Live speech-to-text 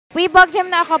We bugged him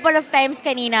na a couple of times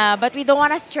kanina, but we don't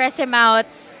want to stress him out.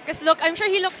 Because look, I'm sure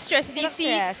he looks stressed. Do you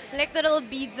see Stressed. like the little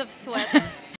beads of sweat?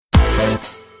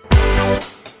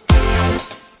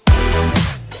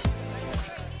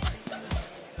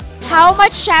 How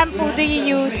much shampoo do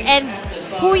you use, and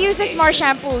who uses more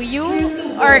shampoo, you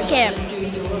or Kim?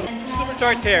 Super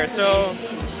short hair, so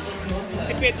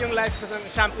tipid yung life ko,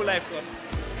 shampoo life ko.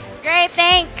 Great,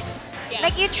 thanks. Yeah.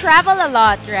 Like you travel a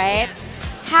lot, right?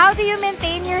 How do you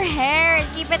maintain your hair and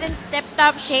keep it in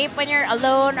tip-top shape when you're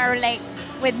alone or like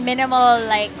with minimal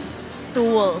like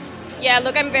tools? Yeah,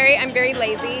 look, I'm very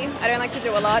lazy. I don't like to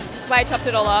do a lot. That's why I chopped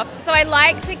it all off. So I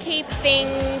like to keep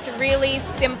things really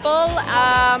simple.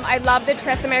 I love the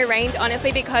TRESemmé range,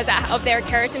 honestly, because of their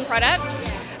keratin products.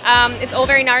 It's all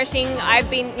very nourishing.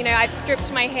 I've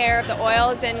stripped my hair of the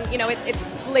oils, and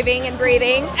it's living and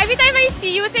breathing. Every time I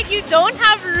see you, it's like you don't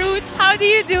have roots. How do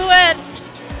you do it?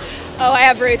 Oh, I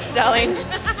have roots, darling.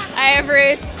 I have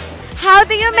roots. How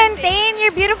do you maintain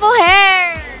your beautiful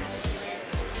hair?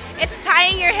 It's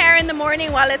tying your hair in the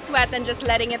morning while it's wet and just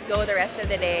letting it go the rest of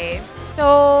the day.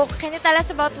 So, can you tell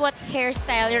us about what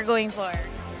hairstyle you're going for?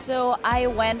 So I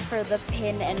went for the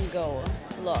pin and go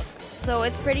look. So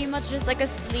it's pretty much just like a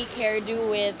sleek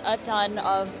hairdo with a ton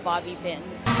of bobby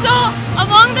pins. So,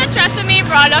 among the TRESemmé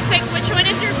products, like which one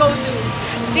is your go-to?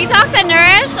 Detox and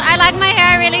nourish. I like my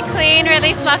hair really clean,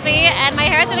 really fluffy, and my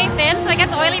hair is really thin, so it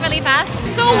gets oily really fast.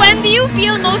 So, when do you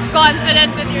feel most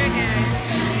confident with your hair?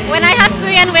 When I have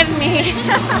Suyan with me.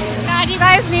 God, you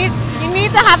guys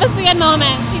need to have a Suyan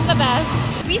moment. She's the best.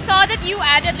 We saw that you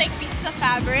added like pieces of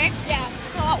fabric. Yeah.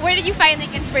 So, where did you find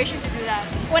like inspiration to do that?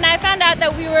 When I found out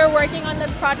that we were working on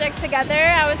this project together,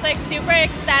 I was like super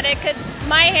ecstatic because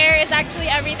my hair is actually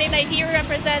everything that he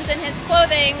represents in his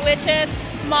clothing, which is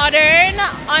modern,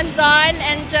 undone,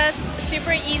 and just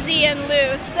super easy and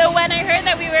loose. So when I heard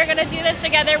that we were going to do this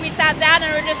together, we sat down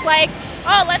and we're just like,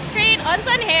 oh, let's create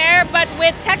undone hair but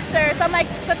with texture. So I'm like,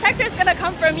 the texture is going to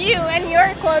come from you and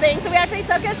your clothing. So we actually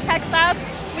took his textiles,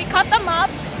 we cut them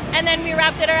up, and then we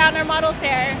wrapped it around our model's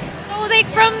hair. So, like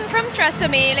from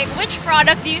TRESemmé, like which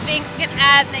product do you think can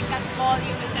add like that volume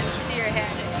and texture to your hair?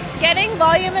 Getting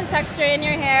volume and texture in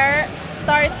your hair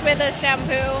starts with a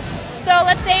shampoo. So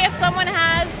let's say if someone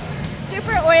has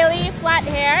super oily, flat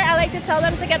hair, I like to tell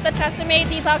them to get the TRESemmé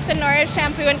Detox and Nourish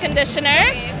shampoo and conditioner.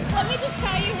 Okay. Let me just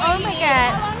tell you Oh my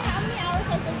God. How many hours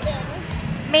has this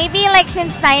been? Maybe like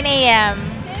since 9 a.m.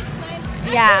 6,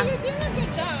 9? Yeah. You're doing a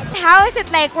good job. How is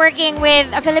it like working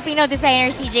with a Filipino designer,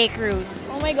 CJ Cruz?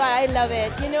 Oh my God, I love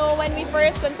it. You know, when we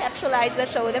first conceptualized the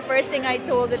show, the first thing I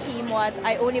told the team was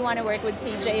I only want to work with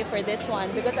CJ for this one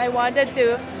because I wanted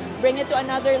to bring it to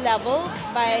another level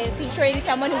by featuring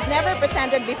someone who's never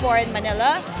presented before in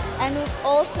Manila and who's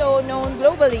also known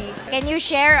globally. Can you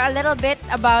share a little bit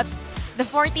about the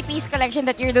 40-piece collection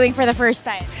that you're doing for the first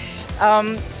time?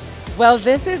 Well,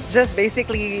 this is just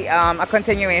basically a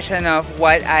continuation of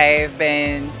what I've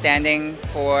been standing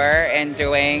for and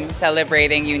doing,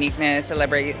 celebrating uniqueness,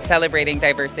 celebrating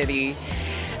diversity.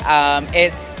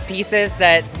 It's pieces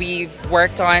that we've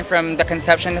worked on from the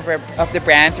conception of the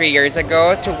brand 3 years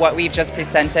ago to what we've just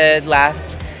presented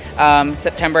last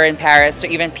September in Paris to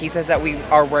even pieces that we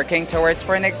are working towards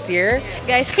for next year.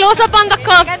 Guys, close up on the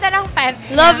cuff. Ganda ng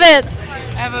pants. Love it.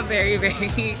 I have a very,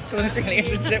 very close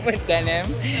relationship with denim.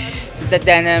 The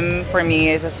denim for me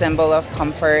is a symbol of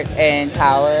comfort and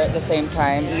power at the same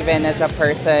time, even as a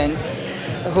person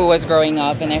who was growing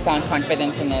up, and I found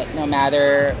confidence in it no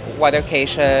matter what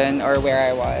occasion or where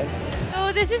I was.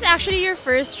 So this is actually your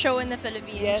first show in the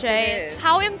Philippines, Yes, it right? is.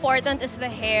 How important is the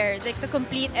hair, like to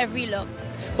complete every look?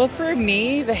 Well, for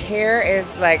me, the hair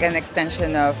is like an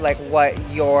extension of like what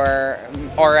your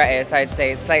aura is, I'd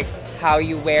say. It's like how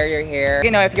you wear your hair. You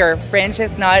know, if your fringe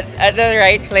is not at the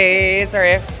right place, or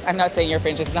if, I'm not saying your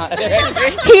fringe is not at the right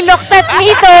place. He looked at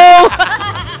me though!